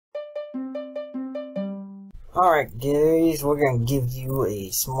Alright guys, we're gonna give you a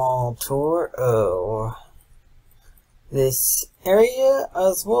small tour of this area,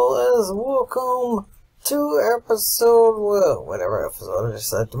 as well as welcome to episode, well, whatever episode I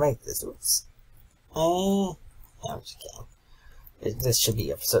decided to make this. Oops. I'm just kidding. This should be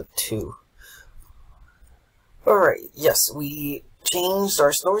episode 2. Alright, yes, we changed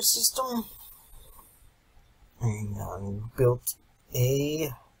our storage system and built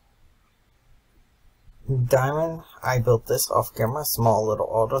a diamond. I built this off camera, small little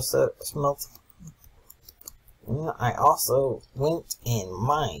auto smelt. And I also went and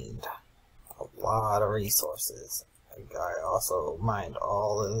mined a lot of resources. I also mined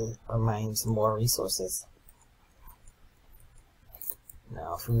mined some more resources.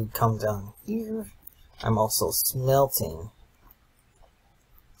 Now if we come down here, I'm also smelting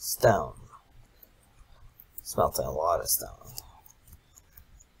stone. Smelting a lot of stone.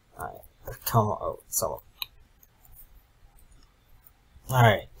 Alright, come out some.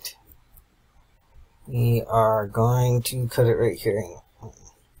 Alright. We are going to cut it right here.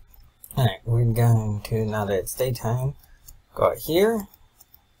 Alright, we're going to, now that it's daytime, go out here.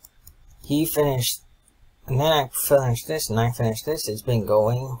 He finished, and then I finished this, and I finished this. It's been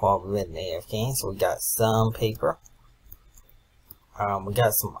going while we've been AFK, so we got some paper. We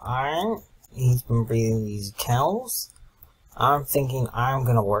got some iron. He's been breeding these cows. I'm thinking I'm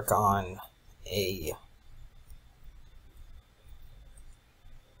gonna work on a,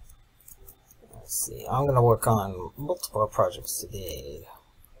 let's see, I'm gonna work on multiple projects today.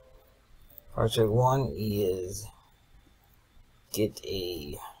 Project 1 is get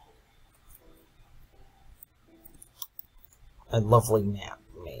a lovely map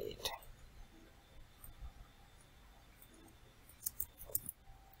made.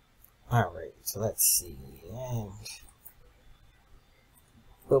 Alright, so let's see, and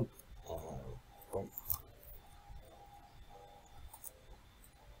boop, and boop.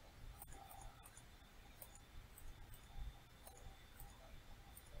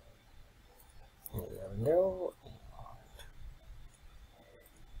 There we go.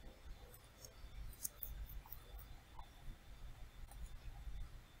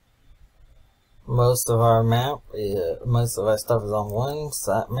 Most of our map, most of our stuff is on one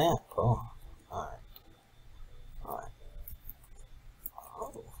side map. Oh, alright. Alright.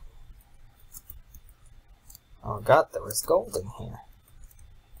 Oh god, there was gold in here.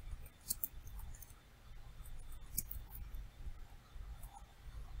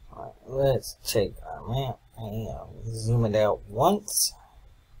 Alright, let's check our map and zoom it out once.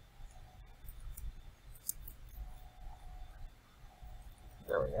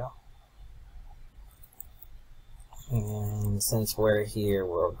 There we go. And since we're here,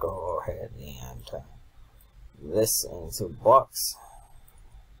 we'll go ahead and turn this into blocks.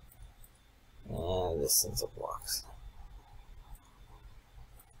 And this into blocks.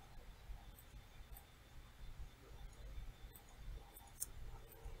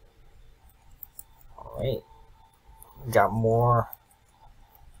 Alright. Got more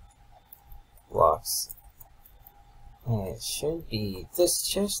blocks. And it should be this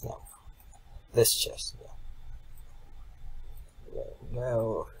chest now. This chest, yeah. There we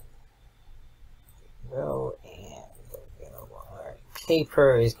go. Go and go. Alright.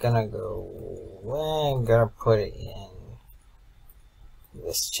 Paper is gonna go. I'm gonna put it in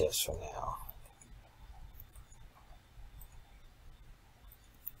this chest for now.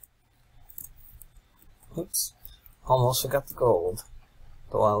 Oops. Almost forgot the gold.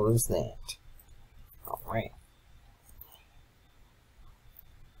 Don't want to lose that. Alright.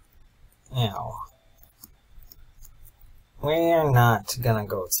 Now, we're not gonna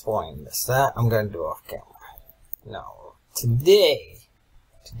go exploring this. That I'm gonna do off camera. No. Today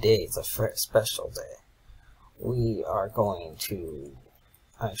is a special day. We are going to,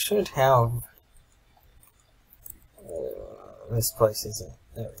 I should have, this place isn't,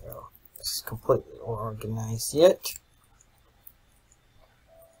 there we go. It's completely organized yet.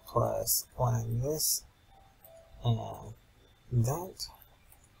 Plus one of this, and that.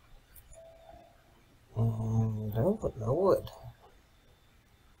 And no wood.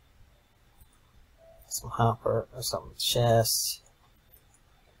 Some hopper or some chests.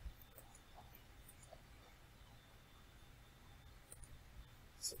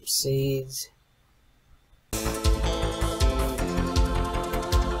 Some seeds.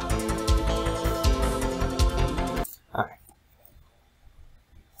 Alright.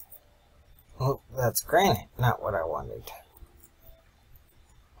 Oh, that's granite, not what I wanted.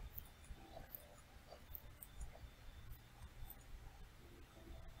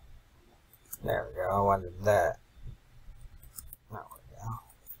 There we go, I wanted that. There we go.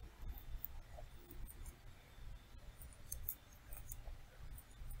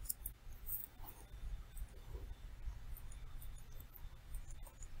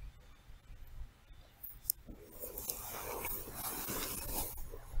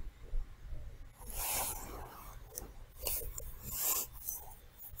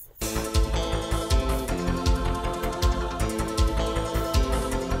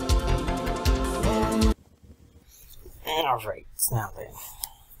 Alright, now then.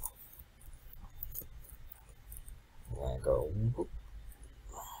 I'm gonna go. Whoop.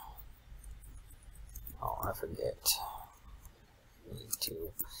 Oh, I forget. We need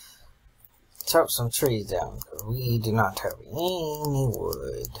to chop some trees down because we do not have any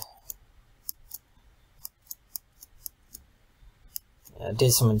wood. I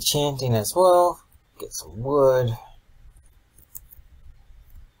did some enchanting as well. Get some wood.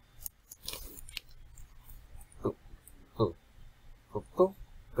 Boop, boop, boop, boop,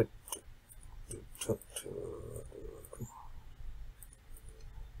 boop.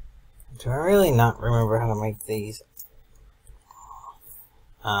 Do I really not remember how to make these?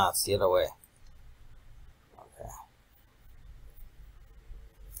 Ah, it's the other way. Okay.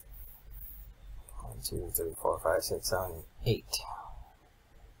 1, 2, 3, 4, 5, 6, 7, 8.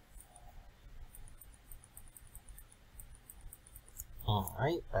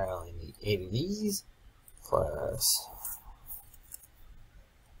 Alright, I only need 8 of these, plus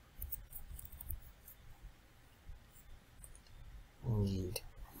need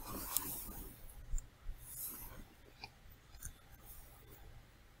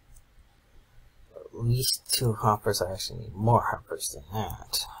at least 2 hoppers. I actually need more hoppers than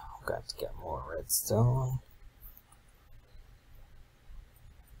that. I've got to get more redstone.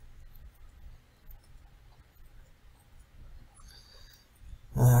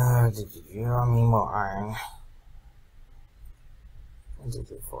 I need more iron. 1, 2,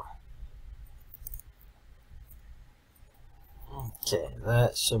 3, 4. Okay,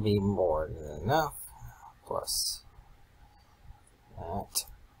 that should be more than enough. Plus that.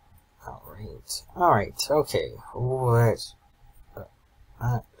 Alright. Alright, okay. Alright,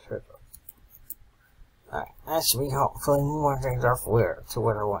 that should be hopefully more things off where to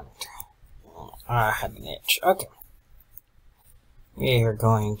what I want. I had an itch. Okay. We are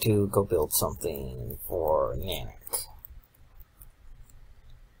going to go build something for Nanak.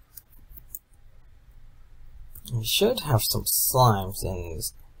 We should have some slimes in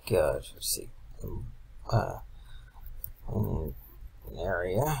this good. Let's see. In an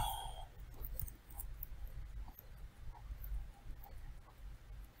area.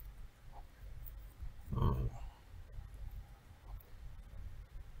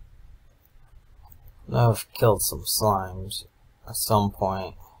 I've killed some slimes at some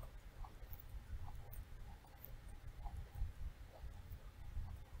point.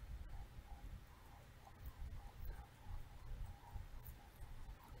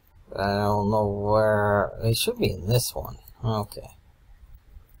 But I don't know where. They should be in this one. Okay.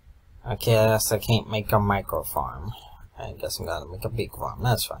 Okay, I guess I can't make a micro farm. I guess I'm gonna make a big farm.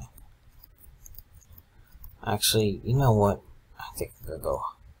 That's fine. Actually, you know what? I think I'm gonna go.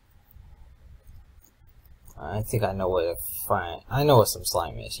 I think I know where to find. I know what some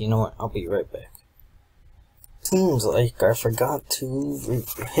slime is. You know what? I'll be right back. Seems like I forgot to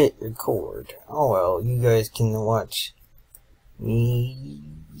hit record. Oh well, you guys can watch me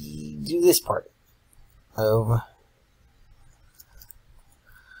do this part of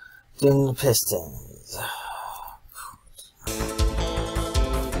doing the pistons.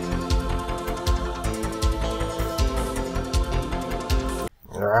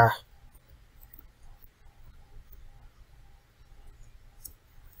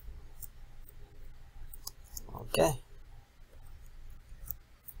 Okay.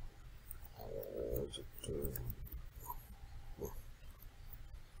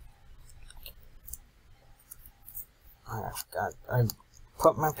 I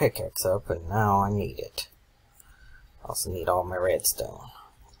put my pickaxe up and now I need it. I also need all my redstone.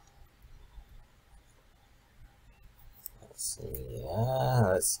 Let's see,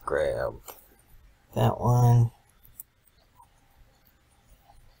 let's grab that one.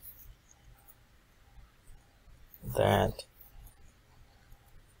 That.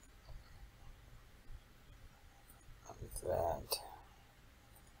 That.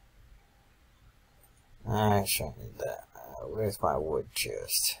 I shouldn't need that. Where's my wood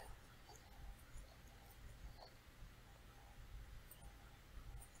chest?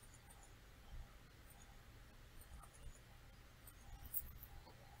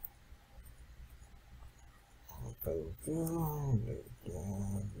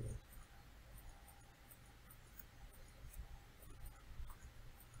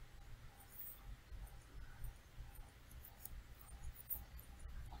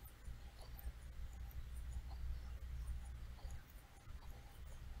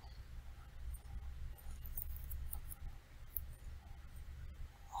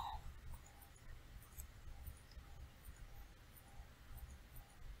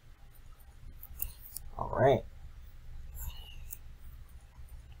 Alright.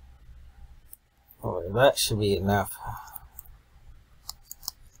 Oh, that should be enough.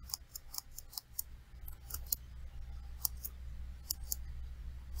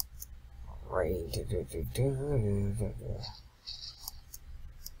 Alright.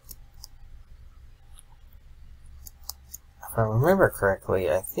 If I remember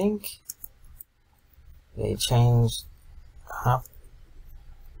correctly, I think they changed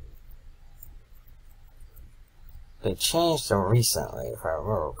they changed them recently, if I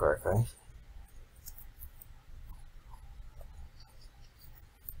remember correctly.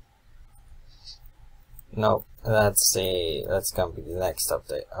 Nope, that's gonna be the next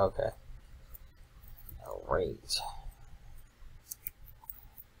update. Okay. Alright.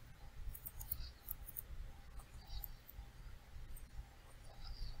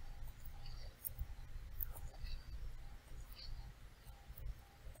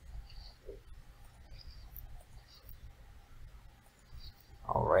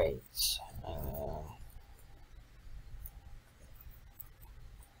 Alright.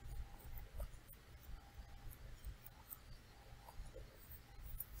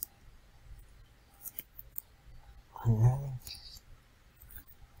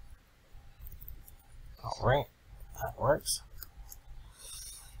 Alright, that works.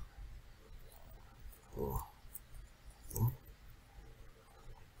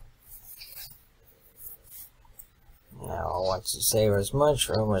 Now I want to save as much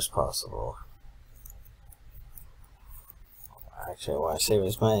room as possible. Actually, I want to save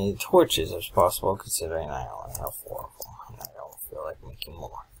as many torches as possible, considering I only have 4 of them, and I don't feel like making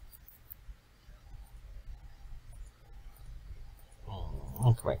more.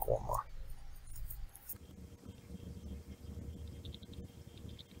 I can make 1 more.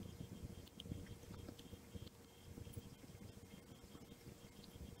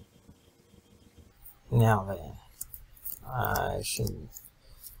 Now then,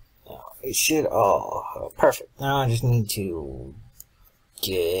 it should all perfect. Now I just need to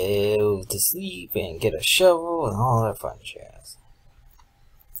go to sleep and get a shovel and all that fun jazz.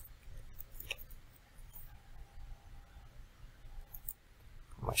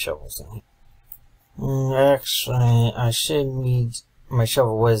 My shovel's in here. Actually, I should need, my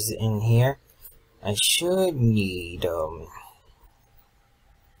shovel was in here. I should need,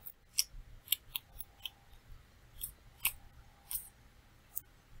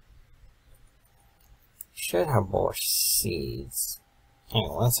 should have more seeds. Hang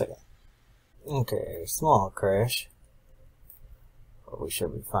on 1 second. Okay, small crash. But we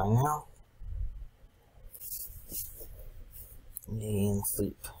should be fine now. And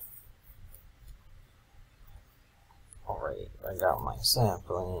sleep. Alright, I got my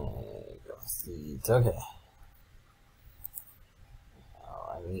sapling. Got seeds. Okay. Oh,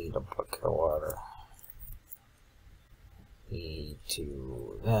 I need a bucket of water. Need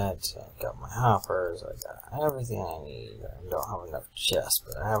to that. I got my hoppers. I got everything I need. I don't have enough chests,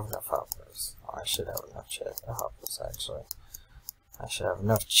 but I have enough hoppers. Oh, I should have enough hoppers actually. I should have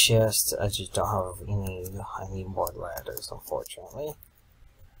enough chests. I just don't have any. I need more ladders, unfortunately.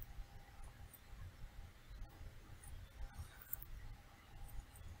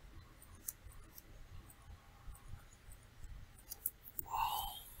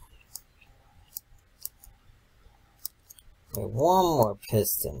 Okay, 1 more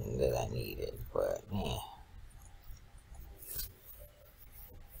piston that I needed, but yeah.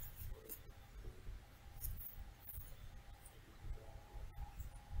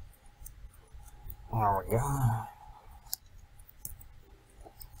 There we go.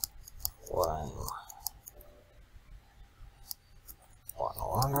 1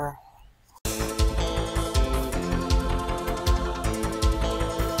 longer.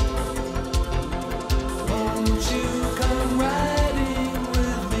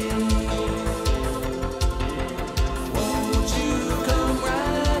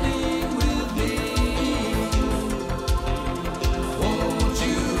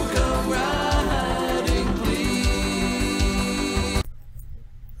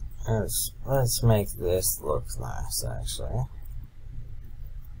 Let's make this look nice, actually.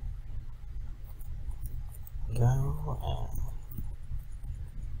 Go and...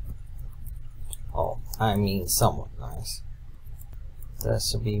 oh, I mean somewhat nice. That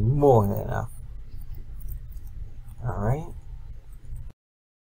should be more than enough. Alright.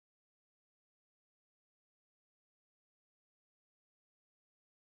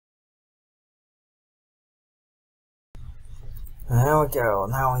 There we go.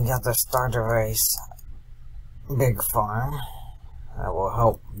 Now we got the starter race big farm. That will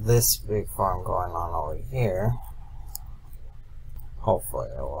help this big farm going on over here. Hopefully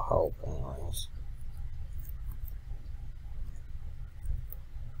it will help anyways.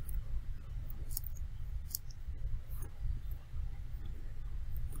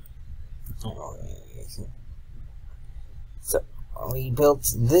 So We built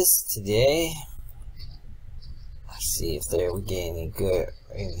this today. Let's see if we get any good,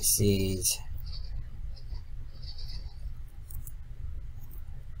 any seeds.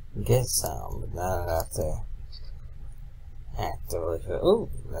 Get some, but not enough to actively. Ooh,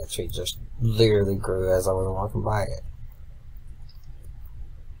 that tree just literally grew as I was walking by it.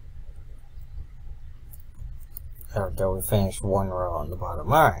 There we go, we finished one row on the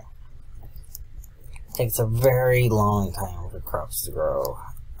bottom. Alright. Takes a very long time for crops to grow,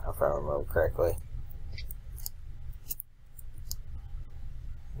 if I remember correctly.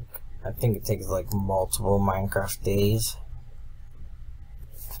 I think it takes like multiple Minecraft days.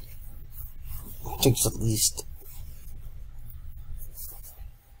 It takes at least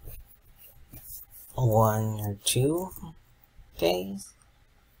 1 or 2 days.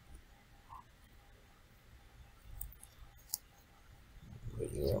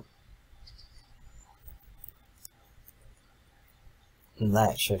 Yep. And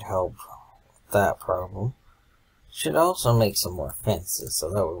that should help with that problem. Should also make some more fences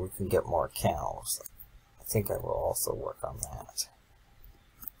so that way we can get more cows. I think I will also work on that.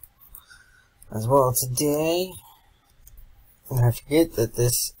 As well today, I forget that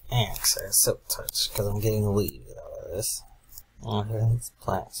this axe has silk touch because I'm getting leaves out of this. Okay, let's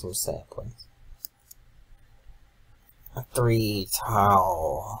plant some saplings. A 3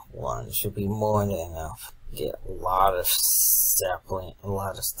 tile one should be more than enough. Get a lot of sapling, a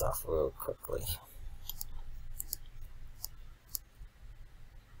lot of stuff real quickly.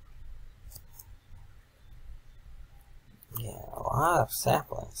 Yeah, a lot of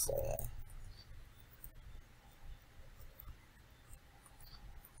saplings today.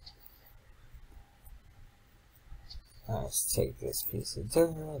 Let's take this piece of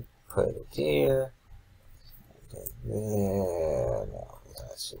dirt, put it here. No,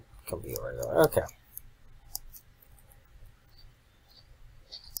 that should be regular. Okay.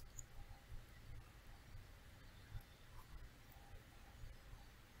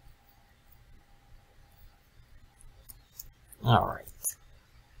 Alright.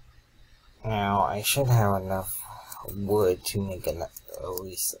 Now, I should have enough wood to make at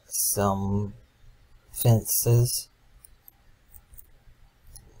least some fences.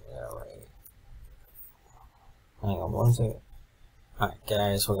 Alright. Hang on one second. Alright,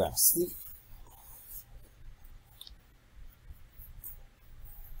 guys, we're gonna sleep.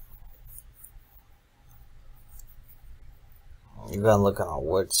 You're gonna look on a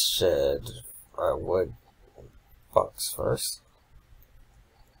wood shed, or wood box first.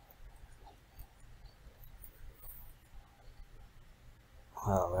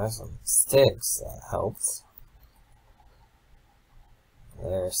 Well, there's some sticks, that helps.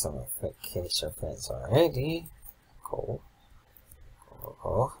 There's some acacia fence already. Cool.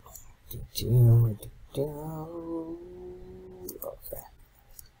 Cool. Okay.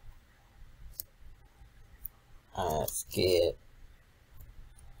 Let's get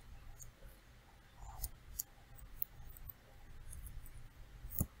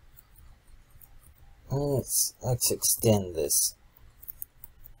let's extend this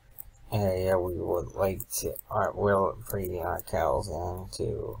area we would like to we're breeding our cows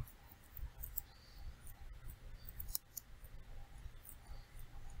into.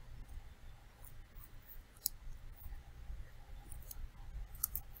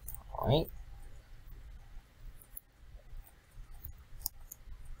 Alright.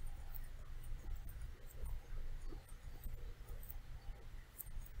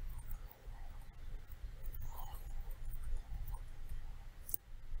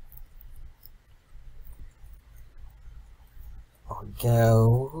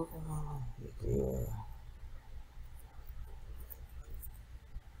 Go. Yeah.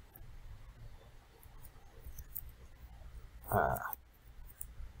 There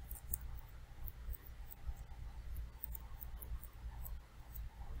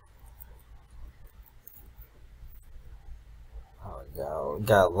we go. We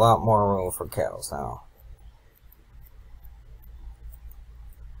got a lot more room for cows now.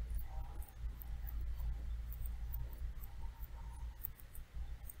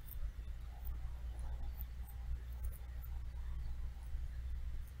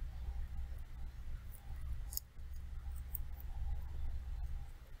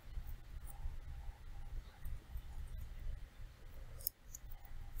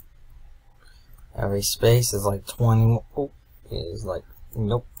 Every space is like 20 more. Oh, is like,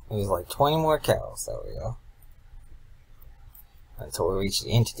 nope. It's like 20 more cows. There we go. Until we reach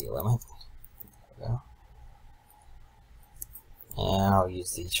the entity limit. There we go. And I'll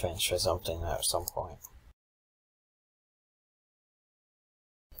use the trench for something at some point.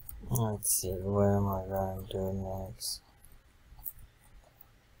 Let's see, what am I going to do next?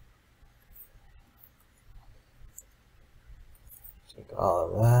 Take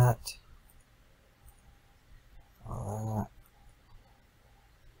all of that. All that.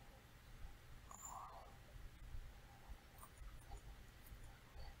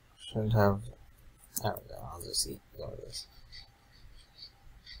 Should have. There we go. I'll just go with this.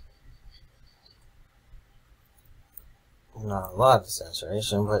 Not a lot of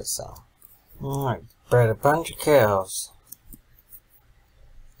saturation, but some. Alright, bred a bunch of cows.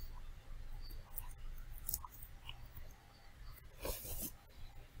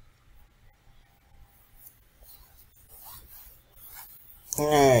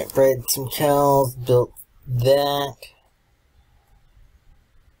 Alright, bred some cows, built that.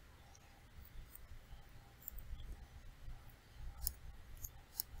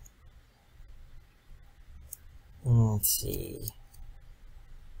 Let's see.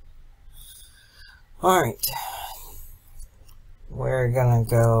 Alright. We're gonna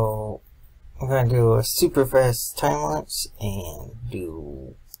do a super fast time lapse and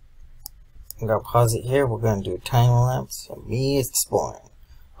I'm gonna pause it here. We're gonna do a time lapse of me exploring.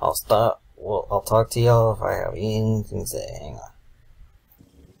 I'll stop. I'll talk to y'all if I have anything to say. Hang on.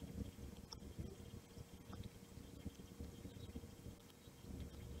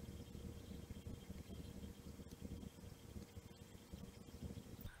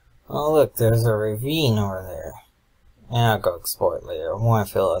 Oh look, there's a ravine over there. And I'll go explore it later. I want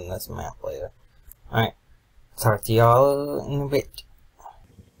to fill in this map later. Alright, talk to y'all in a bit.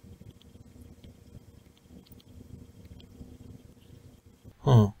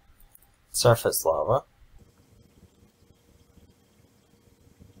 Surface lava.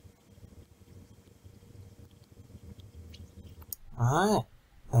 Alright,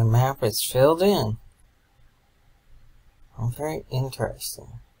 the map is filled in. Oh, very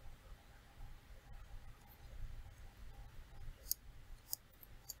interesting.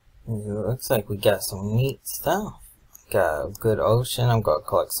 It looks like we got some neat stuff. Got a good ocean. I'm gonna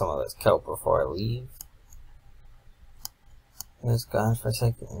collect some of this kelp before I leave. This gone for a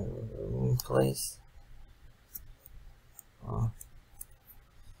second place. Oh.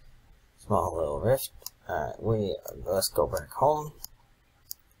 Small little rift. Alright, let's go back home.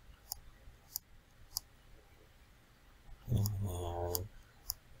 And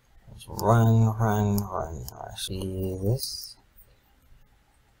let's run. I see this.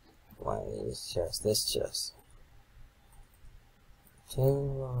 One of these chests, this chest.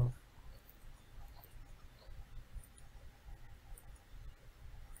 Two.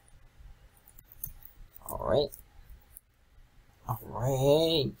 Alright.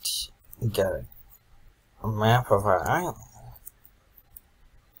 We got a map of our island.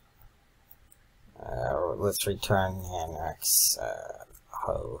 Let's return the next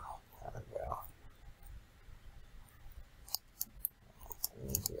hoe. There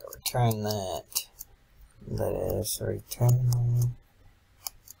we go. Return that. Let us return.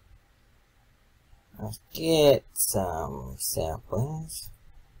 Let's get some saplings.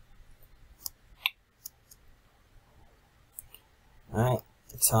 Alright,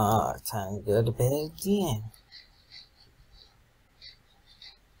 it's time to go to bed again.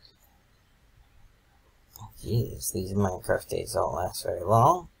 Jeez, these Minecraft days don't last very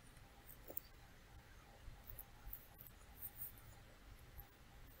long.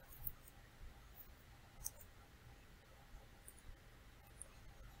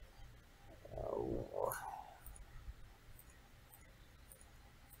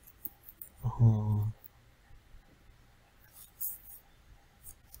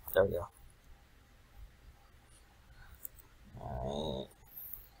 There we go. Alright.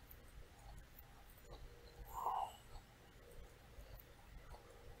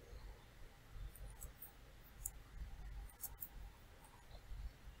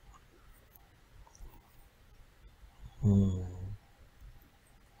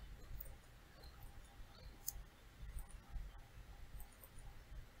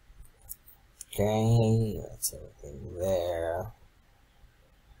 Okay, that's everything there.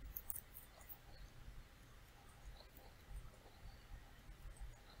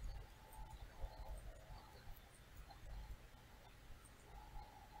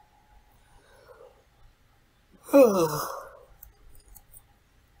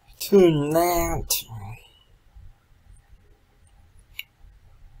 Turn that.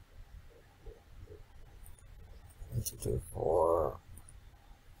 2, 4,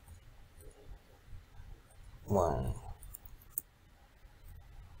 1.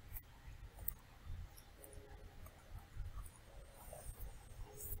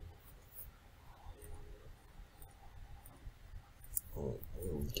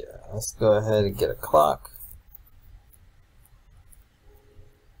 Yeah, let's go ahead and get a clock.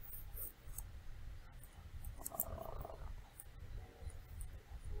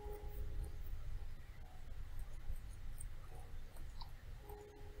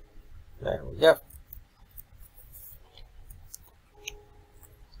 There we go.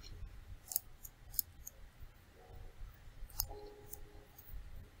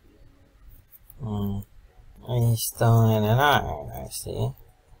 A stone and an iron, I see.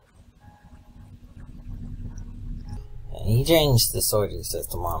 And he changed the sorting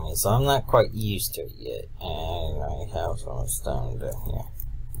system on me, so I'm not quite used to it yet. And I have some stone down here.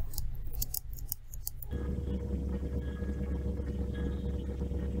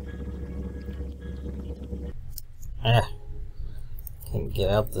 Can't get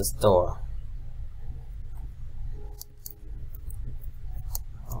out this door.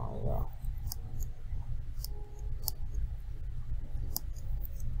 Oh, yeah.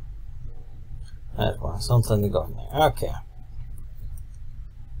 That's one, something to go in there. Okay.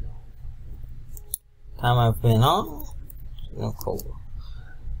 Time I've been on. No cool.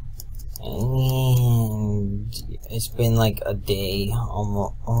 And it's been like a day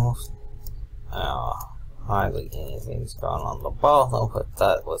almost. Hardly anything's gone on the bottom, but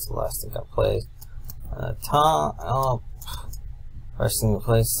that was the last thing I played. Top, first thing I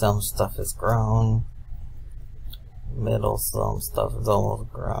played, some stuff is grown. Middle, some stuff is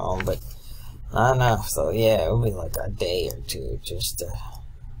almost grown, but not enough. So yeah, it'll be like a day or two just to.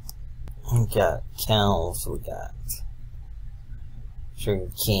 We got cows, we got sugar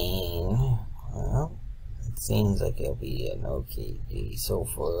cane. Well, it seems like it'll be an okay day so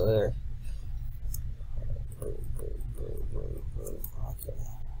far.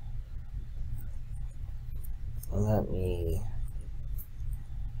 Okay.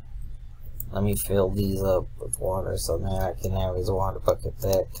 Let me fill these up with water so then I can have his water bucket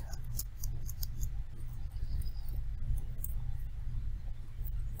back.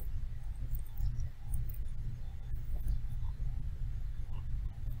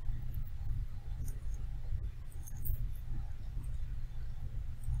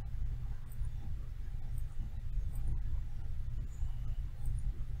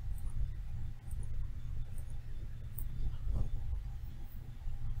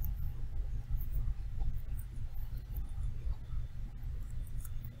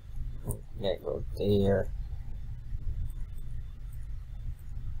 That goes there.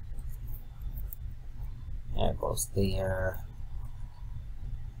 That goes there.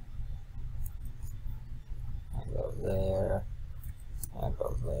 That goes there. That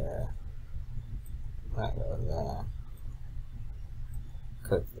goes there. That goes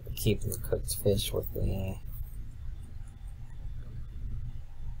there. Keep the cooked fish with me.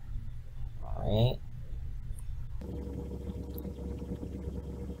 Alright.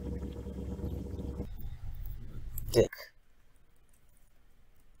 Dick.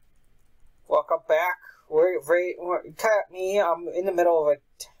 Welcome back. Cut me. I'm in the middle of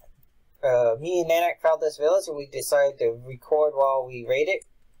a. Me and Nanak found this village, and we decided to record while we raid it.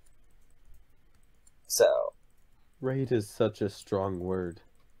 So. Raid is such a strong word.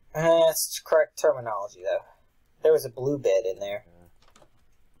 That's correct terminology, though. There was a blue bed in there.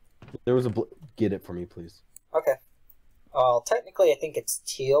 There was a get it for me, please. Okay. Well, technically, I think it's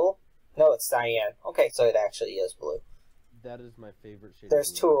teal. No, it's cyan. Okay, so it actually is blue. That is my favorite shade. There's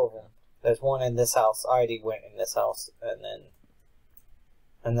two of them. There's one in this house. I already went in this house, and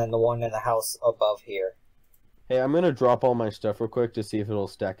then the one in the house above here. Hey, I'm gonna drop all my stuff real quick to see if it'll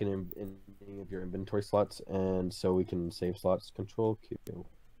stack in any of your inventory slots, and so we can save slots. Control Q.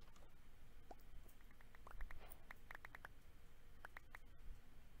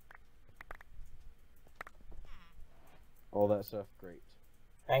 All that stuff, great.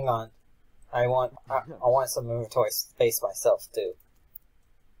 Hang on. I want some inventory space myself, too.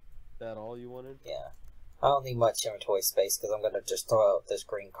 That all you wanted? Yeah. I don't need much inventory space, because I'm going to just throw out this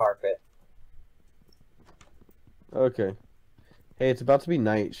green carpet. Okay. Hey, it's about to be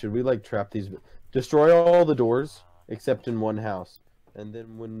night. Should we, like, trap these... Destroy all the doors, except in one house. And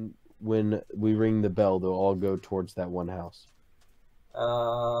then when we ring the bell, they'll all go towards that one house.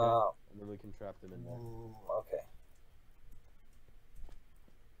 Okay? And then we can trap them in there. Okay.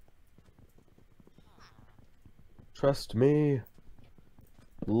 Trust me.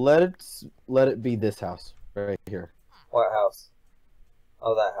 Let it be this house right here. What house?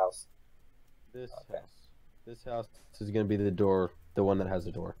 Oh, that house. This house. This house is gonna be the door, the one that has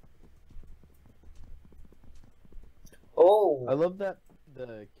the door. Oh! I love that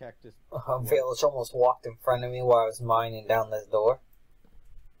the cactus. Village almost walked in front of me while I was mining down this door.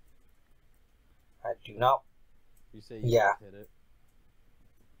 I do not. You say you hit it.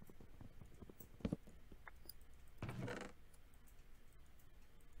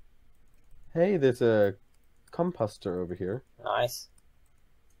 Hey, there's a composter over here. Nice.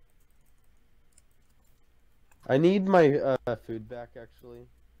 I need my food back, actually.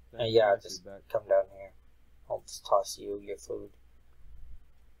 Yeah, just come down here. I'll just toss you your food.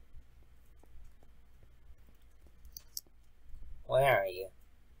 Where are you?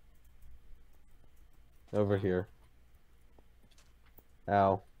 Over here.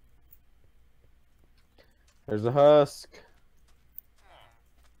 Ow. There's a husk.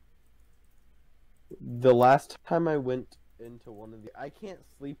 The last time I went into one of the... I can't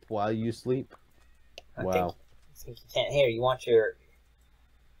sleep while you sleep. Wow. I think you can't hear. You want your...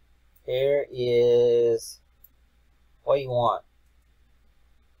 Here is... What do you want?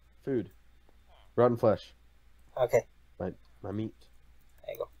 Food. Rotten flesh. Okay. My meat.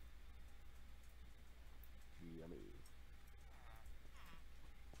 There you go. Yummy.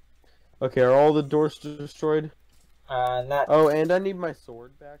 Okay, are all the doors destroyed? Not... Oh, and I need my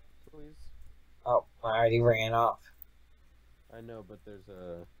sword back, please. Oh, I already ran off. I know, but there's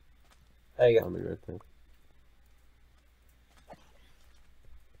a... There you go. Zombie right there.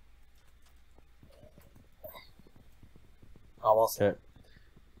 Almost. Okay.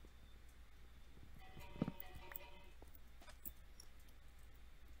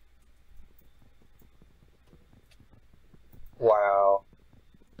 Wow.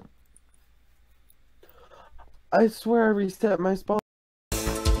 I swear I reset my spawn.